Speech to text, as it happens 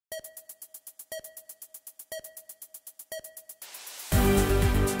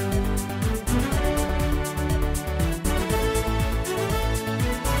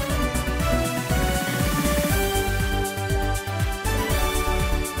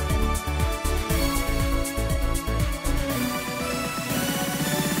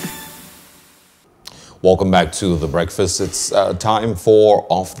Welcome back to The Breakfast. It's time for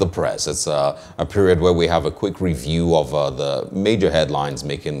Off the Press. It's a period where we have a quick review of the major headlines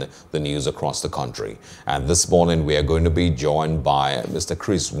making the news across the country. And this morning we are going to be joined by Mr.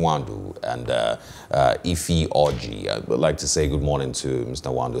 Chris Wandu and Ife Orji. I would like to say good morning to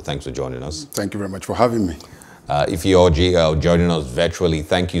Mr. Wandu. Thanks for joining us. Thank you very much for having me. Ife Orji joining us virtually.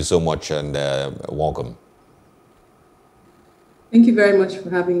 Thank you so much and welcome. Thank you very much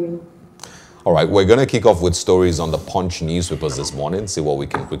for having me. All right, we're going to kick off with stories on the Punch newspapers this morning, see what we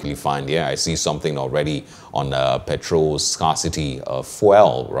can quickly find here. I see something already on petrol scarcity,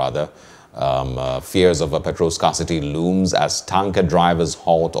 fuel rather. Fears of a petrol scarcity looms as tanker drivers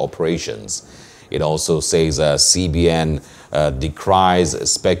halt operations. It also says CBN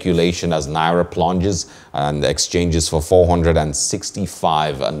decries speculation as Naira plunges and exchanges for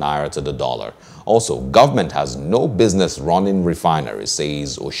 465 Naira to the dollar. Also, government has no business running refineries,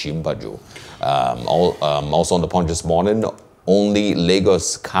 says Oshimbaju. Also on the Punch this morning, only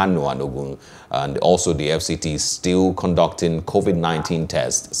Lagos, Kano, and Ogun, and also the FCT still conducting COVID-19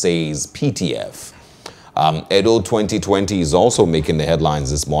 tests, says PTF. Edo 2020 is also making the headlines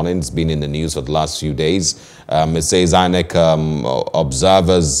this morning. It's been in the news for the last few days. It says INEC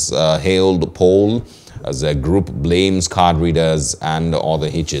observers hailed the poll as a group blames card readers and other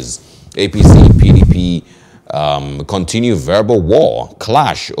hitches. APC, PDP continue verbal war,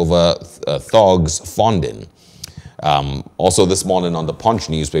 clash over thugs funding. Also this morning on the Punch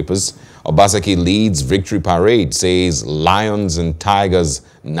newspapers, Obaseki leads victory parade, says lions and tigers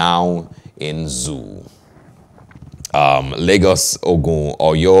now in zoo. Lagos, Ogun,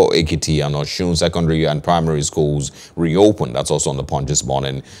 Oyo, Ekiti, and Osun secondary and primary schools reopened. That's also on the Punch this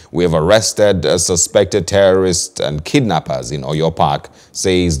morning. We have arrested suspected terrorists and kidnappers in Oyo Park,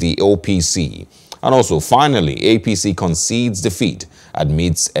 says the OPC. And also, finally, APC concedes defeat,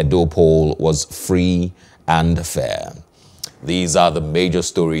 admits Edo poll was free and fair. These are the major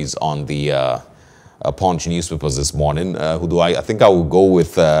stories on the Punch newspapers this morning. I think I will go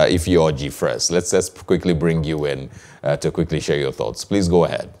with Ife Orji first. Let's quickly bring you in to quickly share your thoughts. Please go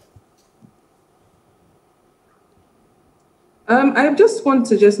ahead. I just want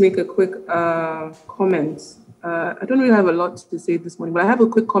to make a quick comment. I don't really have a lot to say this morning, but I have a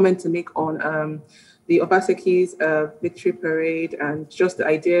quick comment to make on the Obaseki's victory parade and just the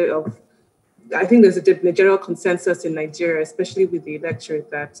idea of, I think there's a general consensus in Nigeria, especially with the electorate,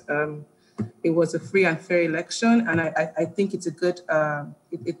 that it was a free and fair election, and I think it's a good,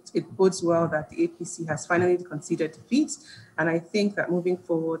 it bodes well that the APC has finally conceded defeat, and I think that moving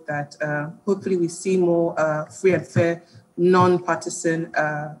forward that hopefully we see more free and fair, non-partisan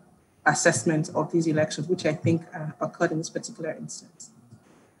assessment of these elections, which I think occurred in this particular instance.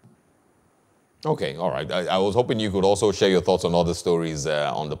 Okay, all right. I was hoping you could also share your thoughts on other stories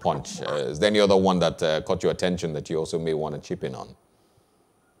on the Punch. Is there any other one that caught your attention that you also may want to chip in on?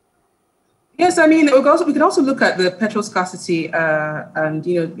 Yes, I mean, we can also look at the petrol scarcity and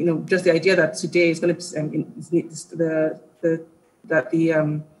just the idea that today is going to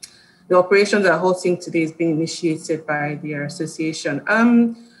the operations that are halting today is being initiated by their association.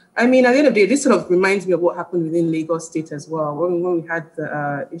 I mean, at the end of the day, this sort of reminds me of what happened within Lagos State as well, when we had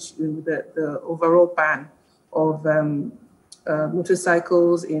the issue with the overall ban of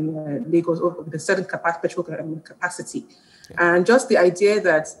motorcycles in Lagos with a certain petrol capacity. And just the idea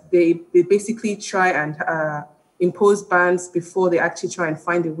that they basically try and impose bans before they actually try and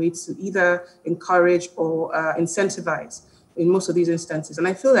find a way to either encourage or incentivize in most of these instances. And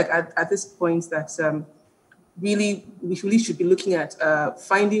I feel like at this point that we really should be looking at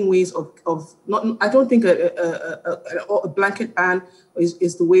finding ways of not. I don't think a blanket ban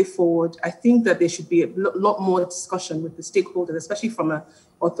is the way forward. I think that there should be a lot more discussion with the stakeholders, especially from an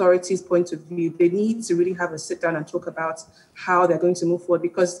authorities' point of view. They need to really have a sit down and talk about how they're going to move forward.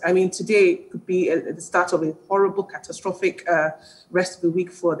 Because I mean, today could be the start of a horrible, catastrophic rest of the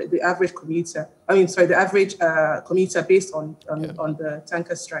week for the average commuter. The average commuter based on the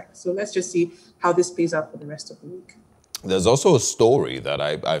tanker strike. So let's just see how this plays out for the rest of the week. There's also a story that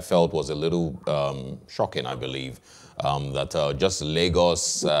I felt was a little shocking, I believe, that just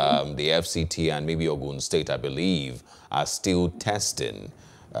Lagos, the FCT, and maybe Ogun State, I believe, are still testing.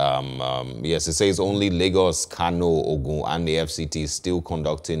 Yes, it says only Lagos, Kano, Ogun, and the FCT still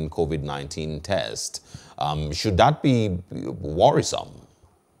conducting COVID-19 tests. Should that be worrisome?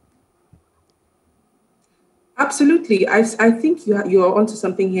 Absolutely. I think you're onto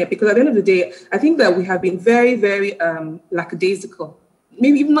something here, because at the end of the day, I think that we have been very, very lackadaisical.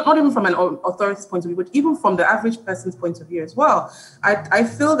 Maybe even not even from an authority's point of view, but even from the average person's point of view as well. I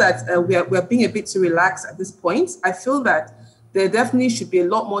feel that we're being a bit too relaxed at this point. I feel that there definitely should be a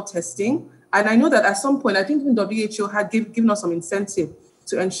lot more testing. And I know that at some point, I think even WHO had given us some incentive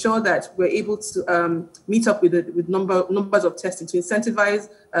to ensure that we're able to meet up with numbers of testing, to incentivize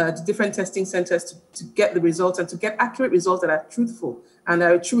the different testing centers to get the results and to get accurate results that are truthful and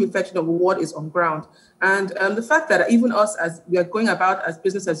are a true reflection of what is on ground. And the fact that even us, as we are going about as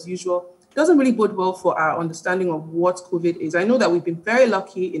business as usual, doesn't really bode well for our understanding of what COVID is. I know that we've been very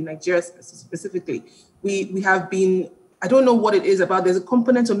lucky in Nigeria specifically. We have been, I don't know what it is about, there's a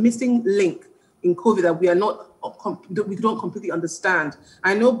component of missing link in COVID that we don't completely understand.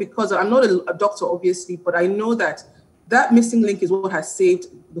 I know because I'm not a doctor, obviously, but I know that that missing link is what has saved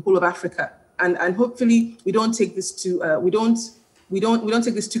the whole of Africa. And hopefully we don't take this too we don't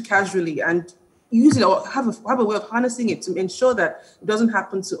take this too casually and use it or have a way of harnessing it to ensure that it doesn't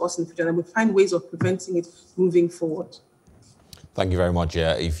happen to us in the future, and we find ways of preventing it moving forward. Thank you very much,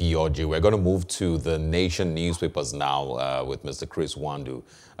 Ife Orji. We're going to move to the Nation newspapers now with Mr. Chris Nwandu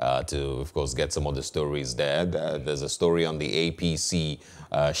to, of course, get some of the stories there. There's a story on the APC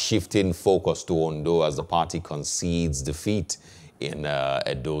shifting focus to Ondo as the party concedes defeat in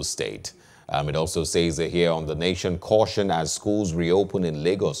Edo State. It also says here on the Nation, caution as schools reopen in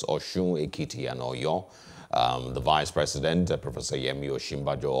Lagos, Osun, Ekiti, and Oyo. The Vice President, Professor Yemi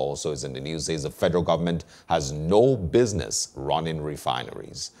Osinbajo, also is in the news, says the federal government has no business running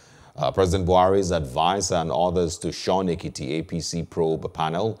refineries. President Buhari's advisor and others to Sean Ekiti APC probe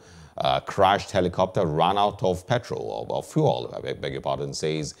panel. Crashed helicopter ran out of petrol or fuel, I beg your pardon,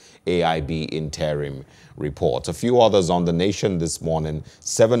 says AIB interim report. A few others on the Nation this morning.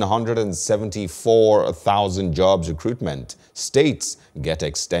 774,000 jobs recruitment. States get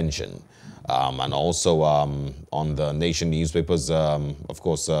extension. And also on the Nation newspapers, of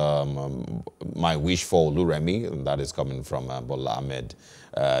course, my wish for Oluremi, and that is coming from Bola Ahmed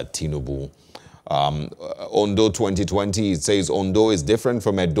Tinubu. Ondo 2020, it says Ondo is different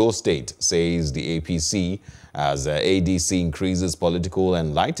from Edo State, says the APC, as ADC increases political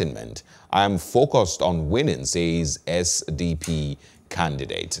enlightenment. I am focused on winning, says SDP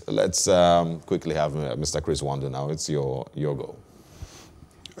candidate. Let's quickly have Mr. Chris Nwandu now. It's your go.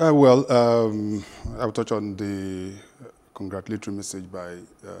 Well, I'll touch on the congratulatory message by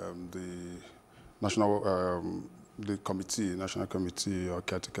the National Committee or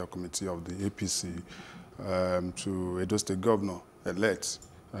Caretaker Committee of the APC to Edo State Governor-elect.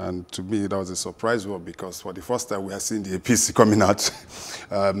 And to me, that was a surprise one because for the first time we are seeing the APC coming out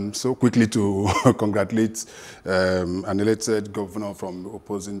so quickly to congratulate an elected governor from the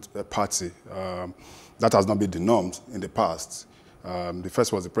opposing party. That has not been the norm in the past. The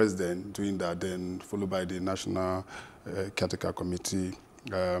first was the president doing that, then followed by the National Caretaker Committee.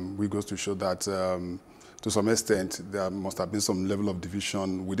 We goes to show that to some extent there must have been some level of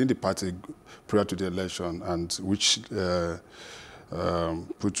division within the party prior to the election, and which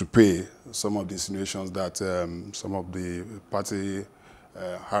put to pay some of the insinuations that some of the party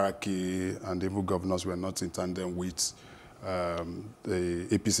hierarchy and even governors were not in tandem with the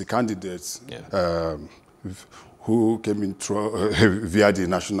APC candidates. Yeah. Who came in via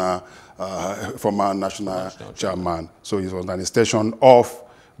the former national chairman. So it was an extension of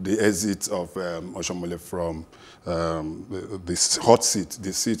the exit of Oshomole from this hot seat,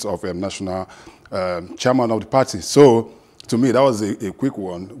 the seat of national chairman of the party. So to me, that was a quick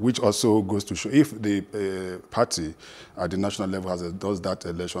one, which also goes to show if the party at the national level has endorsed that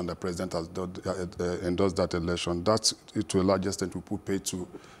election, the president has endorsed that election, that to a large extent will put pay to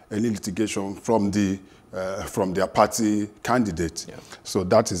any litigation from their party candidate. Yeah. So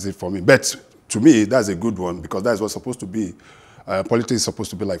that is it for me. But to me, that's a good one because that's what's supposed to be. Politics is supposed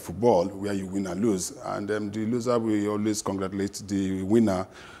to be like football, where you win and lose. And the loser will always congratulate the winner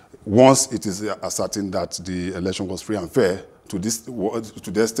once it is ascertained that the election was free and fair. To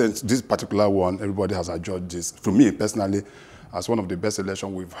the extent, this particular one, everybody has adjudged this. For me, personally, as one of the best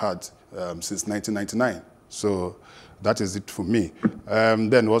elections we've had since 1999. So that is it for me.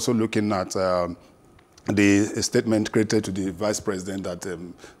 Then also looking at the statement created to the vice president that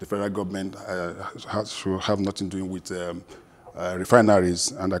the federal government should have nothing to do with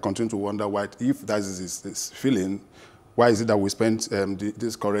refineries. And I continue to wonder why, if that is his feeling, why is it that we spent,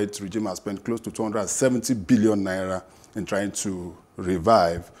 this current regime has spent close to 270 billion naira in trying to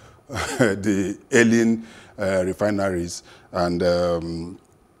revive the ailing refineries, and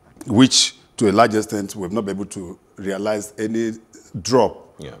which to a large extent we have not been able to realize any drop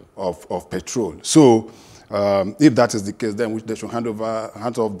of petrol. So if that is the case, then they should hand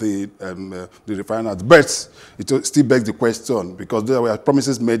off the refiners. But it still begs the question, because there were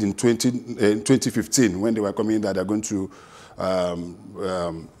promises made in 2015 when they were coming in that they're going to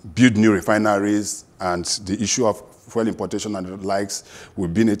build new refineries, and the issue of fuel importation and the likes,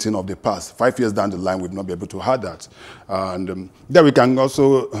 we've been a thing of the past. 5 years down the line, we've not been able to have that. And then we can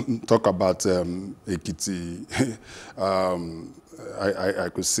also talk about Ekiti. I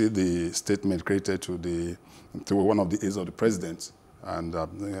could see the statement created to one of the aides of the president, and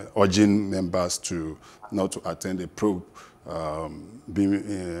urging members to not to attend a probe being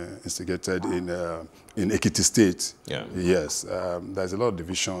instigated in Ekiti State. Yeah. Yes, there's a lot of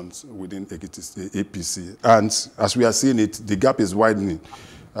divisions within Ekiti State, APC, and as we are seeing it, the gap is widening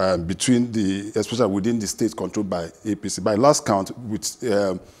between especially within the states controlled by APC. By last count, with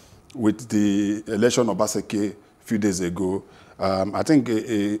the election of Obaseki a few days ago, I think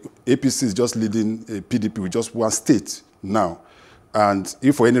APC is just leading PDP with just one state now. And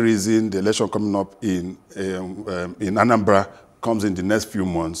if for any reason the election coming up in Anambra comes in the next few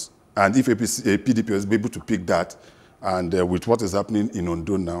months, and if PDP is able to pick that, and with what is happening in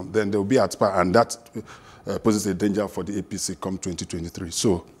Ondo now, then they will be at par, and that poses a danger for the APC come 2023.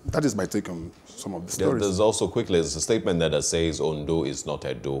 So that is my take on some of the stories. There's also quickly, there's a statement that says Ondo is not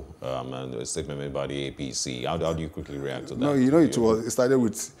Edo, and a statement made by the APC. How do you quickly react to that? No, it started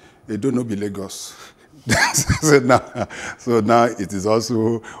with Edo no be Lagos. so now it is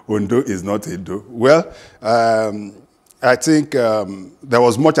also Ondo is not Edo. Well, I think there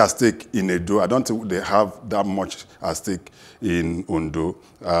was much at stake in Edo. I don't think they have that much at stake in Ondo.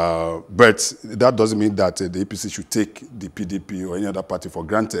 But that doesn't mean that the APC should take the PDP or any other party for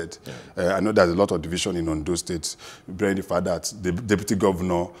granted. Yeah. I know there's a lot of division in Ondo State, bearing the fact that the deputy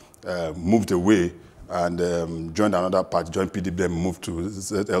governor moved away and joined another party, joined PDP, then moved to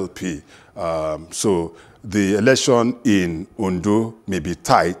ZLP. So the election in Ondo may be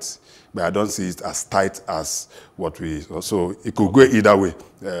tight, but I don't see it as tight as what we... So it could go either way,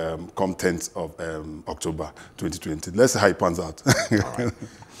 come 10th of October 2020. Let's see how it pans out. All right.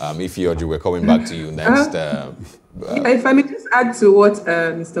 Ifeoji, we're coming back to you next. If I may just add to what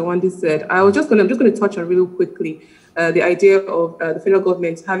Mr. Wandi said, I'm just going to touch on real quickly the idea of the federal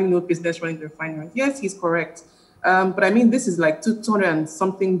government having no business running the refinery. Yes, he's correct. But I mean, this is like 200 and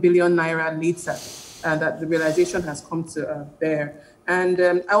something billion naira later that the realization has come to bear. And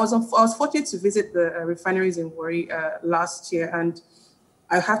I was fortunate to visit the refineries in Warri last year, and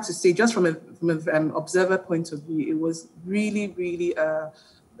I have to say, just from an observer point of view, it was really, really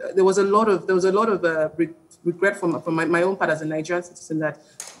there was a lot of regret from my own part as a Nigerian citizen that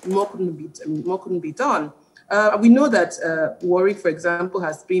more couldn't be done. We know that Warri, for example,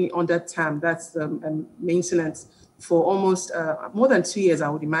 has been under TAM, that's maintenance, for almost more than 2 years, I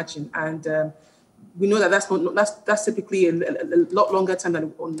would imagine, and we know that that's typically a lot longer time than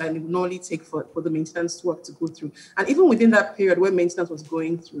it would normally take for the maintenance work to go through. And even within that period where maintenance was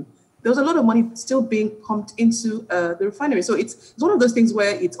going through, there was a lot of money still being pumped into the refinery. So it's one of those things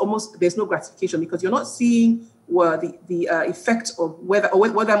where it's almost, there's no gratification because you're not seeing the effect of where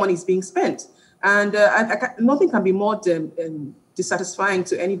that money is being spent. And nothing can be more dissatisfying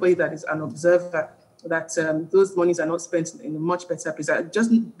to anybody that is an observer that those monies are not spent in a much better place.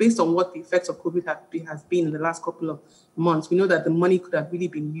 Just based on what the effects of COVID has been in the last couple of months, we know that the money could have really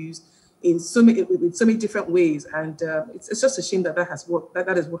been used in so many different ways, and it's just a shame that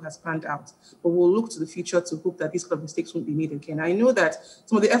that is what has panned out. But we'll look to the future to hope that these kind of mistakes won't be made again. I know that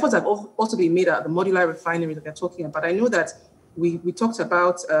some of the efforts have also been made at the modular refinery that they're talking about. I know that we talked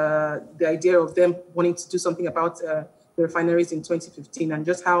about the idea of them wanting to do something about the refineries in 2015, and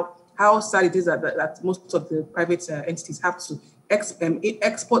just how sad it is that most of the private entities have to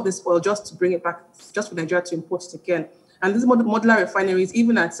export this oil just to bring it back, just for Nigeria to import it again. And these modular refineries,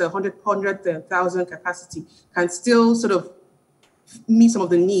 even at 100,000 capacity, can still sort of meet some of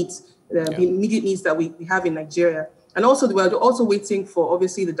the needs, the immediate needs that we have in Nigeria. And also, we're also waiting for,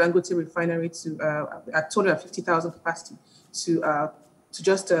 obviously, the Dangote refinery to at 250,000 capacity to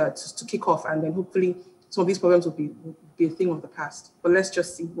kick off, and then hopefully some of these problems will be a thing of the past. But let's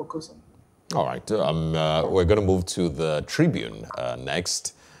just see what goes on. All right. We're going to move to the Tribune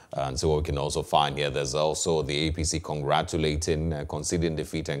next. And so what we can also find here, there's also the APC conceding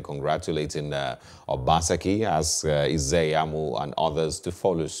defeat and congratulating Obaseki as Izeyamu and others to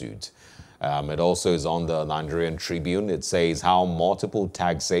follow suit. It also is on the Nigerian Tribune. It says how multiple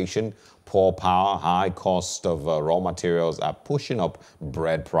taxation, poor power, high cost of raw materials are pushing up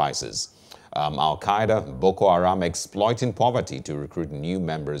bread prices. Al-Qaeda, Boko Haram exploiting poverty to recruit new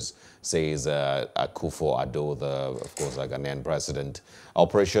members, says Akufo-Addo, of course, the Ghanaian president.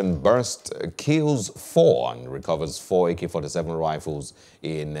 Operation Burst kills 4 and recovers 4 AK-47 rifles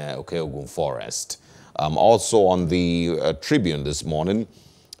in Okeogun Forest. Also on the Tribune this morning,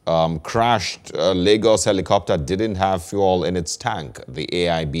 crashed Lagos helicopter didn't have fuel in its tank, the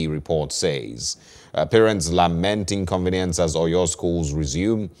AIB report says. Parents lament inconvenience as Oyo schools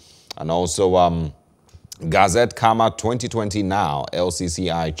resume. And also Gazette Kama 2020 now,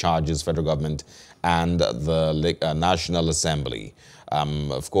 LCCI charges federal government and the National Assembly.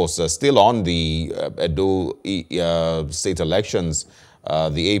 Of course, still on the Edo state elections,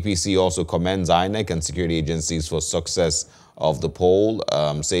 the APC also commends INEC and security agencies for success of the poll,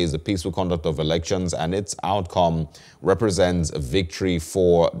 says the peaceful conduct of elections and its outcome represents a victory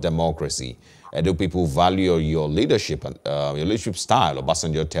for democracy. Edo people value your leadership style,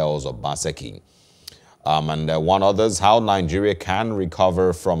 Obasanjo tells Obaseki. And one others, how Nigeria can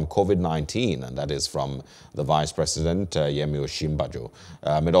recover from COVID-19, and that is from the Vice President, Yemi Osinbajo.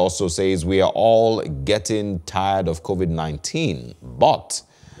 It also says we are all getting tired of COVID-19, but,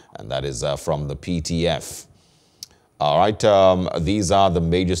 and that is from the PTF. All right, these are the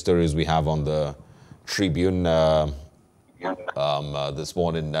major stories we have on the Tribune this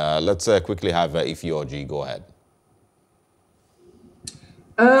morning. Let's quickly have Ifeoji go ahead.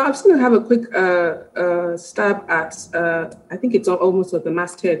 I'm just going to have a quick stab at, I think it's almost at the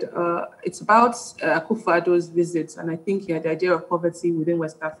masthead. It's about Akufo-Addo's visit, and I think he had the idea of poverty within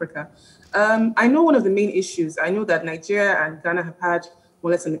West Africa. I know one of the main issues, I know that Nigeria and Ghana have had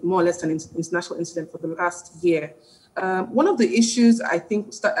more or less an international incident for the last year. One of the issues I think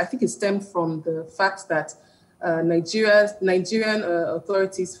it stemmed from the fact that Nigerian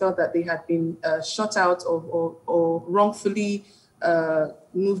authorities felt that they had been shut out of or wrongfully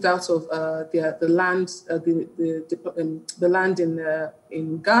moved out of the land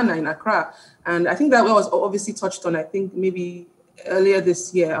in Ghana, in Accra, and I think that was obviously touched on. I think maybe earlier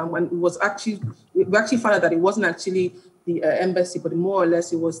this year, when it was we actually found out that it wasn't actually the embassy, but more or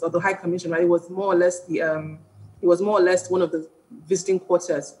less it was the High Commission. Right? It was more or less one of the visiting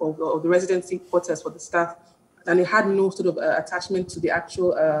quarters or the residency quarters for the staff, and it had no sort of attachment to the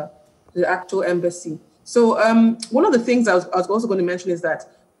actual embassy. So one of the things I was also going to mention is that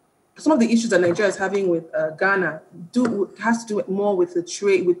some of the issues that Nigeria is having with Ghana has to do more with the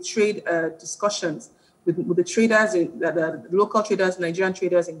trade discussions with the traders, the local traders, Nigerian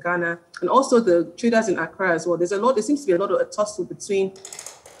traders in Ghana, and also the traders in Accra as well. There seems to be a lot of a tussle between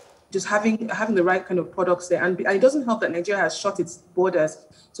just having the right kind of products there, and it doesn't help that Nigeria has shut its borders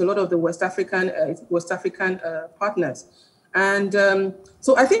to a lot of the West African partners, and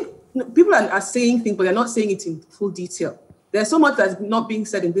so I think people are saying things, but they're not saying it in full detail. There's so much that's not being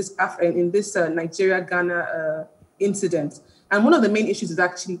said in this Nigeria-Ghana incident, and one of the main issues is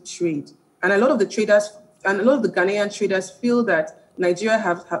actually trade. And a lot of the traders and a lot of the Ghanaian traders feel that Nigeria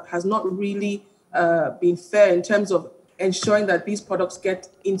has not really been fair in terms of ensuring that these products get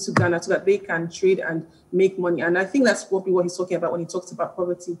into Ghana so that they can trade and make money. And I think that's what he's talking about when he talks about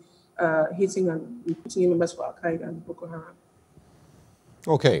poverty hitting and recruiting members for Al-Qaeda and Boko Haram.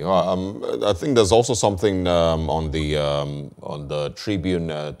 Okay, I think there's also something on the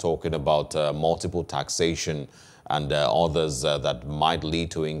Tribune talking about multiple taxation and others that might lead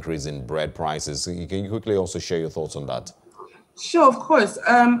to increase in bread prices. Can you quickly also share your thoughts on that? Sure, of course.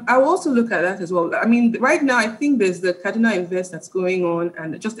 I will also look at that as well. I mean, right now, I think there's the Kaduna Invest that's going on,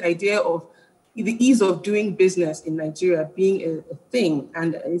 and just the idea of the ease of doing business in Nigeria being a thing,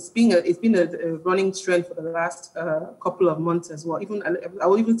 and it's been a running trend for the last couple of months as well. I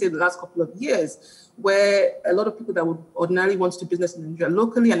would even say the last couple of years, where a lot of people that would ordinarily want to do business in Nigeria,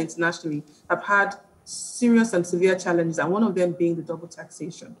 locally and internationally, have had serious and severe challenges, and one of them being the double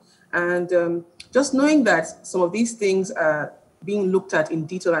taxation. And just knowing that some of these things are being looked at in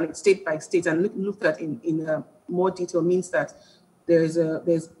detail and state by state and looked at in more detail means that there's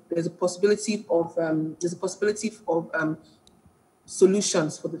a possibility of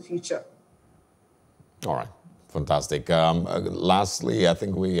solutions for the future. All right, fantastic. Lastly, I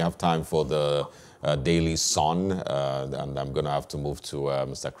think we have time for the Daily Sun, and I'm going to have to move to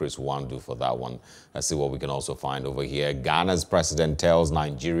Mr. Chris Wandu for that one. Let's see what we can also find over here. Ghana's president tells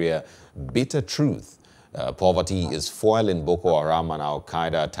Nigeria bitter truth. Poverty is foiling Boko Haram and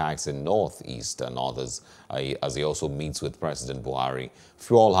Al-Qaeda attacks in northeast and others, as he also meets with President Buhari.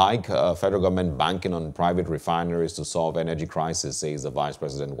 Fuel hike, federal government banking on private refineries to solve energy crisis, says the vice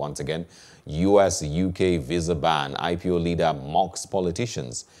president once again. US-UK visa ban, IPO leader mocks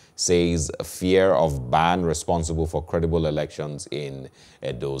politicians, says fear of ban responsible for credible elections in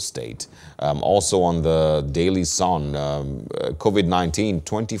Edo State. Also on the Daily Sun, COVID-19,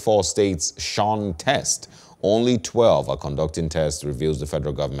 24 states shun test. Only 12 are conducting tests, reveals the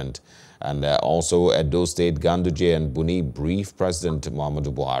federal government. And also Edo State, Ganduje and Buni brief President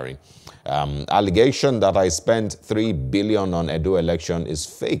Muhammadu Buhari. Allegation that I spent $3 billion on Edo election is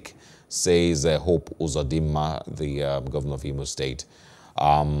fake, says Hope Uzodinma, the governor of Imo State.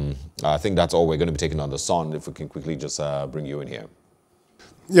 I think that's all we're going to be taking on the Sun. If we can quickly just bring you in here.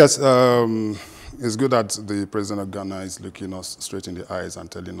 Yes, it's good that the president of Ghana is looking us straight in the eyes and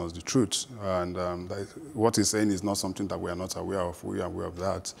telling us the truth. And what he's saying is not something that we are not aware of. We are aware of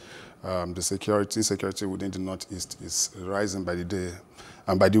that. The insecurity within the Northeast is rising by the day.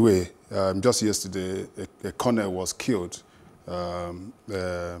 And by the way, just yesterday, a colonel was killed in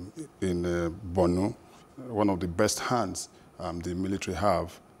Borno, one of the best hands the military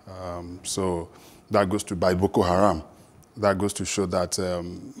have. So that goes to by Boko Haram. That goes to show that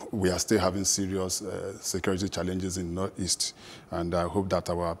we are still having serious security challenges in the Northeast. And I hope that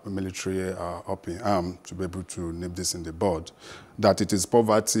our military are up in arm to be able to nip this in the bud. That it is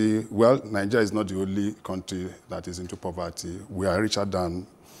poverty. Well, Nigeria is not the only country that is into poverty. We are richer than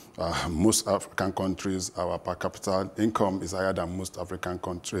most African countries. Our per capita income is higher than most African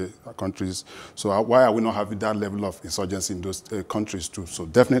countries. So why are we not having that level of insurgency in those countries too? So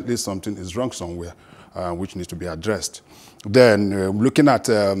definitely something is wrong somewhere, which needs to be addressed. Then looking at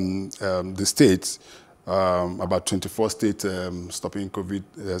the states, about 24 states stopping COVID.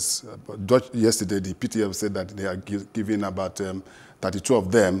 Yes, yesterday, the PTF said that they are giving about 32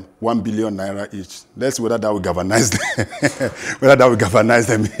 of them 1 billion naira each. Let's see whether that will galvanize them, whether that will galvanize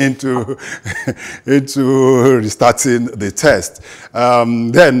them into restarting the test.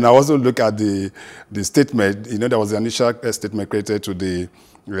 Then I also look at the statement. You know, there was the initial statement created to the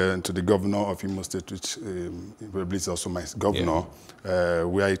governor of Imo State, which probably is also my governor,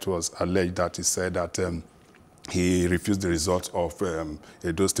 where it was alleged that he said that he refused the results of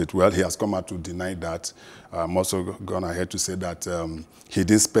Edo State. Well, he has come out to deny that. I'm also gone ahead to say that he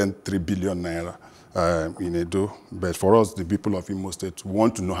didn't spend 3 billion naira in Edo. But for us, the people of Imo State,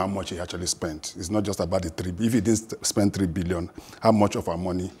 want to know how much he actually spent. It's not just about the 3 billion. If he didn't spend 3 billion, how much of our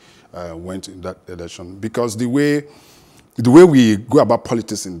money went in that election? Because the way we go about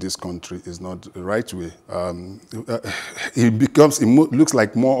politics in this country is not the right way. It looks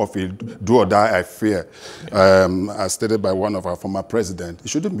like more of a do or die affair, as stated by one of our former presidents. It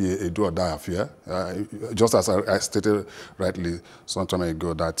shouldn't be a do or die affair. Just as I stated rightly some time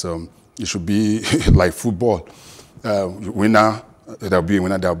ago, that it should be like football. Winner, there'll be a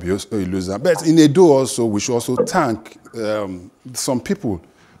winner, there'll be a loser. But in Edo also, we should also thank some people,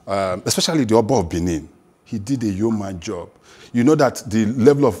 especially the Oba of Benin. He did a yeoman job. You know that the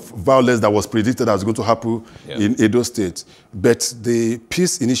level of violence that was predicted that was going to happen in Edo State, but the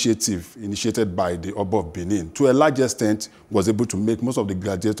peace initiative initiated by the Oba of Benin, to a large extent, was able to make most of the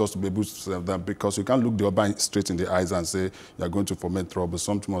gladiators to be able to serve that, because you can't look the Oba straight in the eyes and say you're going to foment trouble,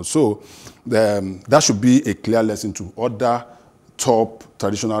 something else. So that should be a clear lesson to other top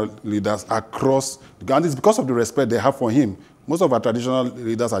traditional leaders across the country. It's because of the respect they have for him. Most of our traditional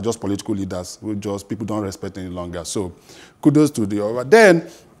leaders are just political leaders who just people don't respect any longer. So kudos to the other. Then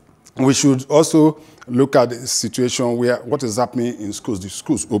we should also look at the situation where what is happening in schools, the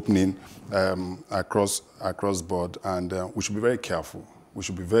schools opening across board, and we should be very careful. We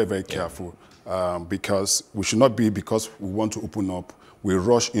should be very, very careful because we should not be, because we want to open up, we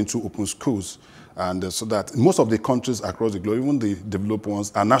rush into open schools. And so that most of the countries across the globe, even the developed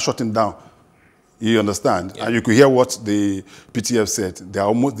ones, are now shutting down. You understand? And you could hear what the PTF said. They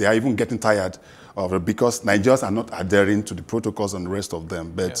are even getting tired of it, because Nigerians are not adhering to the protocols and the rest of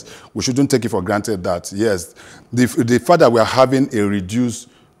them. But we shouldn't take it for granted that, yes, the fact that we are having a reduced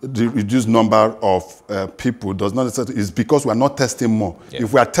number of people does not necessarily, is because we are not testing more.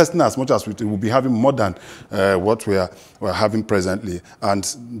 If we are testing as much as we will be having more than what we are having presently. And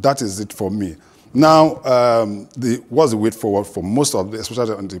that is it for me. Now, what's the way forward for most of the,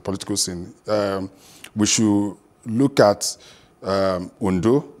 especially on the political scene? We should look at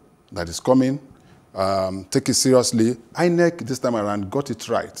Undo, that is coming, take it seriously. INEC this time around got it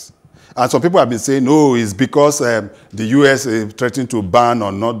right. And some people have been saying, no, it's because the US is threatening to ban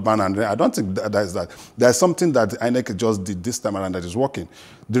or not ban. And I don't think that is that. There's something that INEC just did this time around that is working.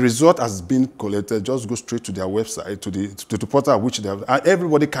 The result has been collected. Just go straight to their website, to the portal which they have. And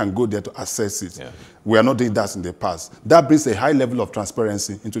everybody can go there to access it. We are not doing that in the past. That brings a high level of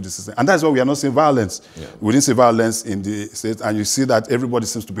transparency into the system. And that's why we are not seeing violence. We didn't see violence in the state. And you see that everybody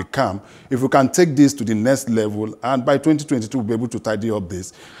seems to be calm. If we can take this to the next level, and by 2022 we'll be able to tidy up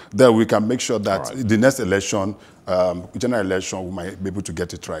this, then we can make sure that the next election, general election, we might be able to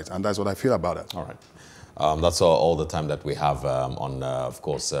get it right. And that's what I feel about it. All right. That's all the time that we have of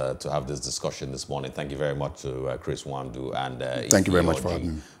course, to have this discussion this morning. Thank you very much to Chris Nwandu and thank you very much for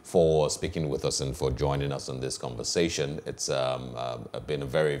having me, for speaking with us and for joining us on this conversation. It's been a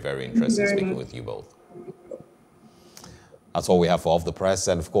very, very interesting speaking with you both. That's all we have for Off the Press.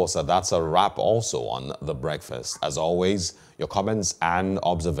 And of course, that's a wrap also on The Breakfast. As always, your comments and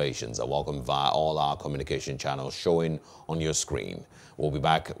observations are welcome via all our communication channels showing on your screen. We'll be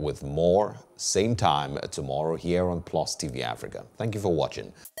back with more, same time tomorrow here on Plus TV Africa. Thank you for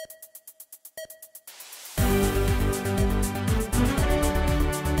watching.